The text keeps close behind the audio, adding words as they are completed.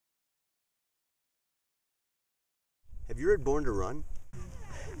you read Born to Run?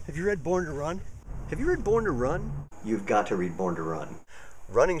 Have you read Born to Run? Have you read Born to Run? You've got to read Born to Run.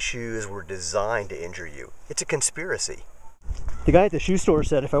 Running shoes were designed to injure you. It's a conspiracy. The guy at the shoe store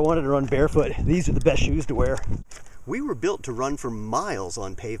said if I wanted to run barefoot, these are the best shoes to wear. We were built to run for miles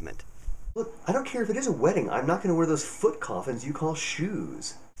on pavement. Look, I don't care if it is a wedding. I'm not going to wear those foot coffins you call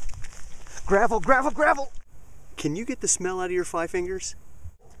shoes. Gravel, gravel, gravel! Can you get the smell out of your 5 fingers?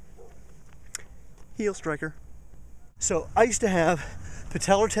 Heel striker. So I used to have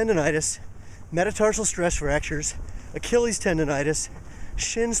patellar tendonitis, metatarsal stress fractures, Achilles tendonitis,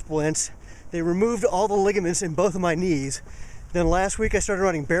 shin splints. They removed all the ligaments in both of my knees. Then last week I started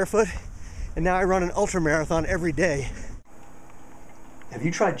running barefoot, and now I run an ultra marathon every day. Have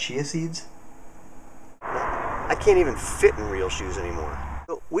you tried chia seeds? I can't even fit in real shoes anymore.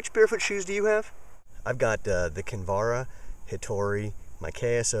 So which barefoot shoes do you have? I've got the Kinvara, Hittori, my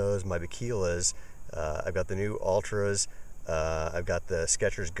KSOs, my Baquilas. I've got the new Ultras. I've got the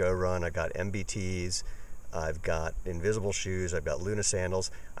Skechers Go Run. I've got MBTs. I've got invisible shoes. I've got Luna sandals.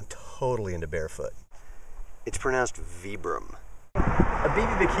 I'm totally into barefoot. It's pronounced Vibram. A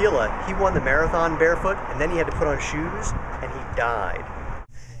BB Baquila, he won the marathon barefoot, and then he had to put on shoes, and he died.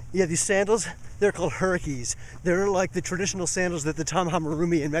 Yeah, these sandals, they're called Hurricanes. They're like the traditional sandals that the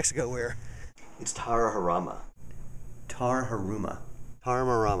Tamharumi in Mexico wear. It's Taraharama. Tarharuma.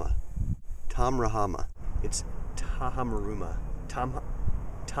 Taramarama. Tamrahama. It's Tahamaruma.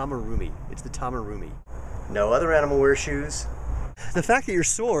 Tamarumi. It's the Tamarumi. No other animal wears shoes. The fact that you're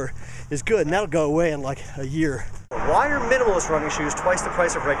sore is good, and that'll go away in like a year. Why are minimalist running shoes twice the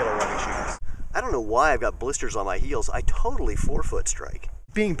price of regular running shoes? I don't know why I've got blisters on my heels. I totally forefoot strike.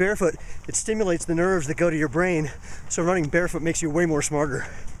 Being barefoot, it stimulates the nerves that go to your brain, so running barefoot makes you way more smarter.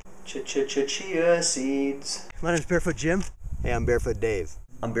 Chia seeds. My name's Barefoot Jim. Hey, I'm Barefoot Dave.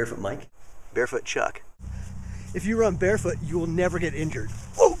 I'm Barefoot Mike. Barefoot Chuck. If you run barefoot, you will never get injured.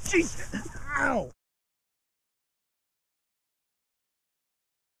 Oh, jeez! Ow!